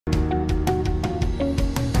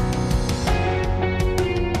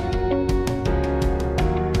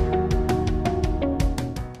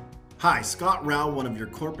Hi, Scott Rao, one of your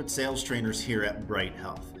corporate sales trainers here at Bright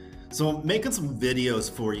Health. So I'm making some videos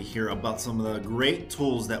for you here about some of the great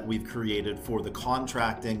tools that we've created for the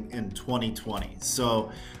contracting in 2020.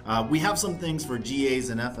 So we have some things for GAs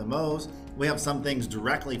and FMOs. We have some things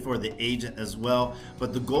directly for the agent as well.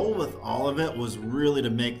 But the goal with all of it was really to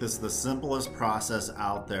make this the simplest process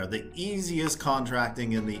out there, the easiest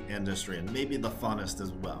contracting in the industry, and maybe the funnest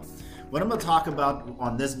as well. What I'm going to talk about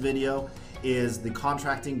on this video is the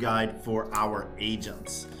contracting guide for our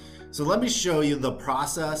agents. So let me show you the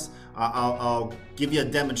process. I'll give you a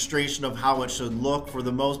demonstration of how it should look for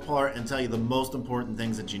the most part and tell you the most important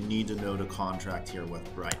things that you need to know to contract here with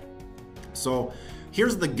Bright. So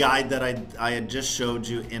here's the guide that I had just showed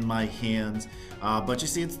you in my hands. But you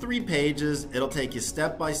see it's 3 pages. It'll take you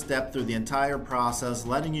step by step through the entire process,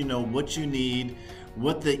 letting you know what you need,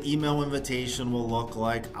 what the email invitation will look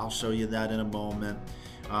like. I'll show you that in a moment.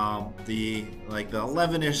 The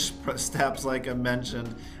 11-ish steps, like I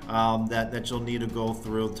mentioned, that you'll need to go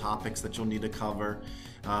through, topics that you'll need to cover,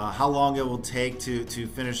 how long it will take to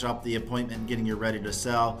finish up the appointment and getting you ready to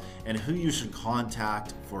sell, and who you should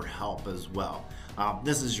contact for help as well.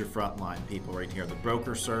 This is your frontline people right here, the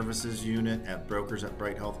broker services unit at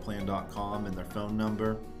brokers@brighthealthplan.com and their phone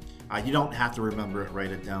number. You don't have to remember it,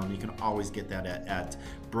 write it down. You can always get that at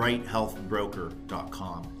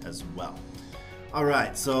brighthealthbroker.com as well. All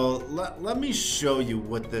right, so let me show you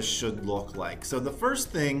what this should look like. So the first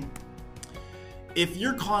thing, if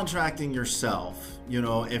you're contracting yourself,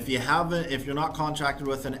 if you're not contracted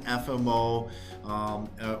with an FMO,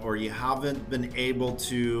 or you haven't been able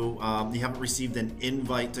to, you haven't received an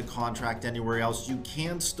invite to contract anywhere else, you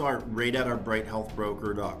can start right at our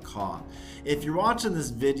brightehealthbroker.com. If you're watching this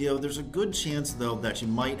video, there's a good chance though that you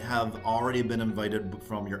might have already been invited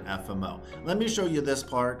from your FMO. Let me show you this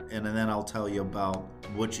part and then I'll tell you about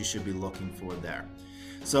what you should be looking for there.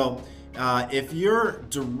 So if you're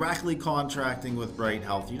directly contracting with Bright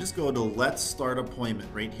Health, you just go to Let's Start Appointment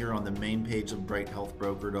right here on the main page of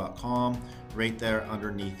brightehealthbroker.com, right there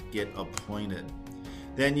underneath Get Appointed.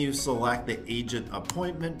 Then you select the Agent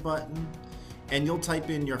Appointment button and you'll type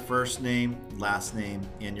in your first name, last name,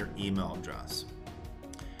 and your email address.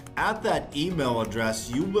 At that email address,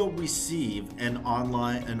 you will receive an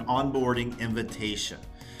onboarding invitation.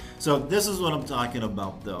 So this is what I'm talking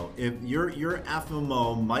about though. If your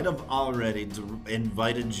FMO might have already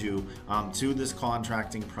invited you to this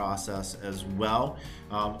contracting process as well.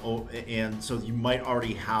 And so you might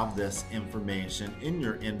already have this information in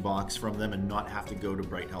your inbox from them and not have to go to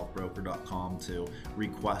brightehealthbroker.com to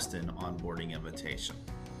request an onboarding invitation.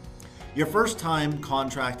 Your first time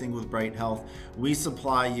contracting with Bright Health, we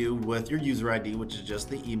supply you with your user ID, which is just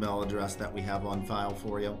the email address that we have on file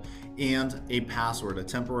for you, and a password, a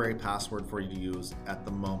temporary password for you to use at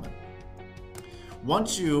the moment.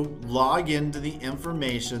 Once you log into the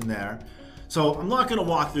information there, so I'm not going to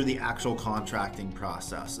walk through the actual contracting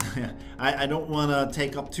process. I don't want to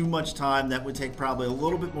take up too much time. That would take probably a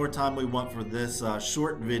little bit more time we want for this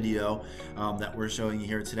short video that we're showing you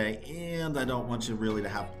here today. And I don't want you really to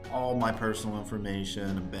have all my personal information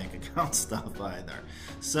and bank account stuff either.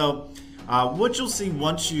 So what you'll see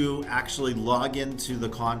once you actually log into the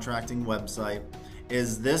contracting website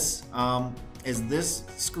is this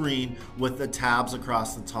screen with the tabs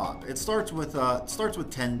across the top. It starts with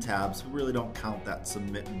 10 tabs. We really don't count that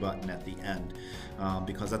submit button at the end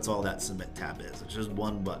because that's all that submit tab is. It's just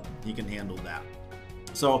one button. You can handle that.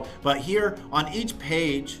 So, but here on each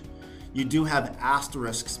page, you do have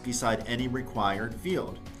asterisks beside any required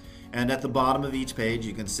field. And at the bottom of each page,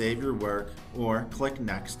 you can save your work or click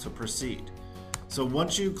next to proceed. So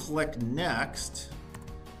once you click next,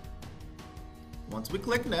 once we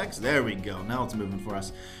click next, there we go. Now it's moving for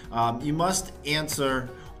us. You must answer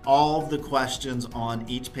all of the questions on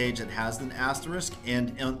each page that has an asterisk,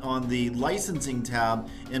 and on the licensing tab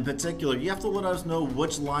in particular, you have to let us know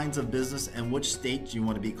which lines of business and which states you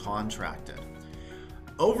want to be contracted.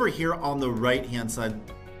 Over here on the right hand side,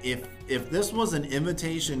 if this was an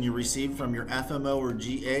invitation you received from your FMO or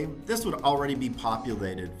GA, this would already be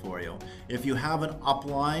populated for you. If you have an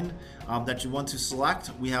upline that you want to select,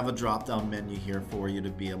 we have a drop-down menu here for you to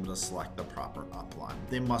be able to select the proper upline.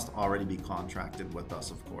 They must already be contracted with us,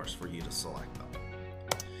 of course, for you to select them.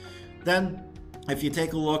 Then, if you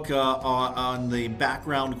take a look on the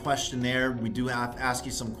background questionnaire, we do ask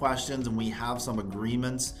you some questions, and we have some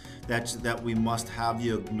agreements that we must have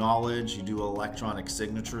you acknowledge. You do electronic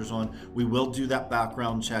signatures on. We will do that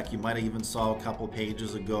background check. You might have even saw a couple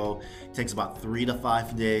pages ago. It takes about 3 to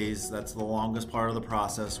 5 days. That's the longest part of the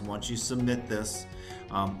process. Once you submit this,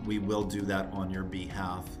 we will do that on your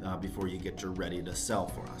behalf before you get your ready to sell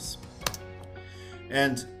for us.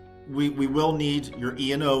 And we will need your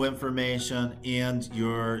E&O information and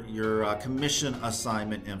your commission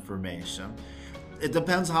assignment information. It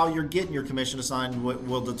depends how you're getting your commission assigned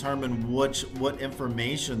will determine what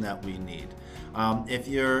information that we need. If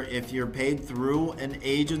you're paid through an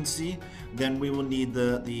agency, then we will need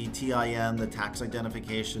the TIN, the tax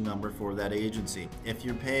identification number for that agency. If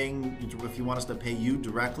you want us to pay you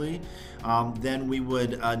directly, then we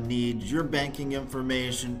would need your banking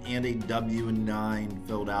information and a W-9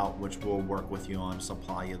 filled out, which we'll work with you on,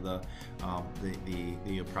 supply you the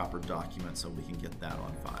proper documents so we can get that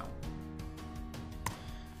on file.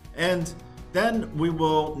 And then we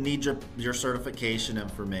will need your certification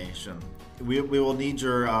information. We will need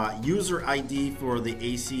your user ID for the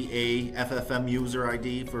ACA, FFM user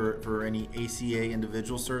ID for any ACA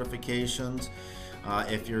individual certifications.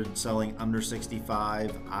 If you're selling under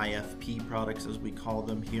 65 IFP products, as we call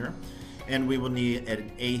them here. And we will need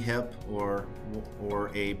an AHIP or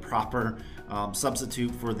a proper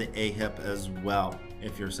substitute for the AHIP as well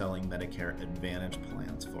if you're selling Medicare Advantage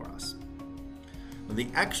plans for us. The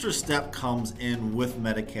extra step comes in with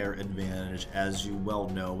Medicare Advantage, as you well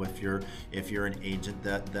know if you're an agent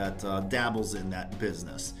that dabbles in that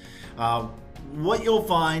business. What you'll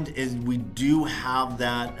find is we do have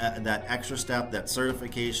that extra step, that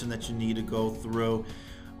certification that you need to go through.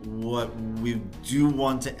 What we do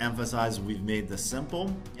want to emphasize, we've made this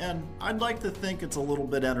simple, and I'd like to think it's a little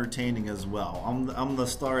bit entertaining as well. I'm the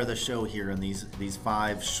star of the show here in these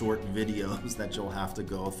 5 short videos that you'll have to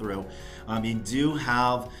go through. You do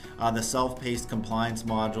have the self-paced compliance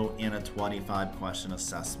module and a 25-question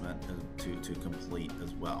assessment to complete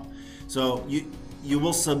as well. So you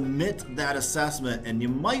will submit that assessment, and you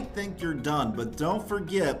might think you're done, but don't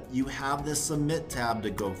forget you have this submit tab to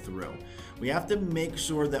go through. We have to make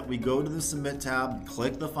sure that we go to the submit tab,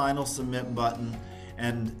 click the final submit button,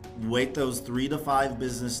 and wait those 3 to 5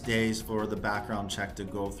 business days for the background check to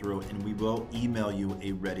go through, and we will email you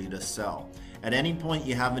a ready to sell. At any point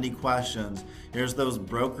you have any questions, here's those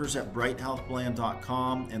brokers at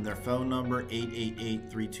brighthealthplan.com and their phone number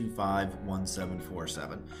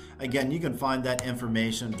 888-325-1747. Again, you can find that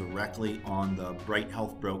information directly on the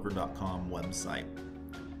brighthealthbroker.com website.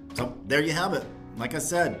 So there you have it. Like I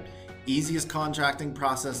said, easiest contracting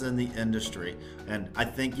process in the industry, and I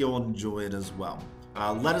think you'll enjoy it as well.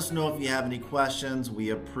 Let us know if you have any questions. We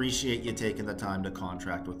appreciate you taking the time to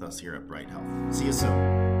contract with us here at Bright Health. See you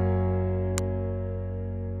soon.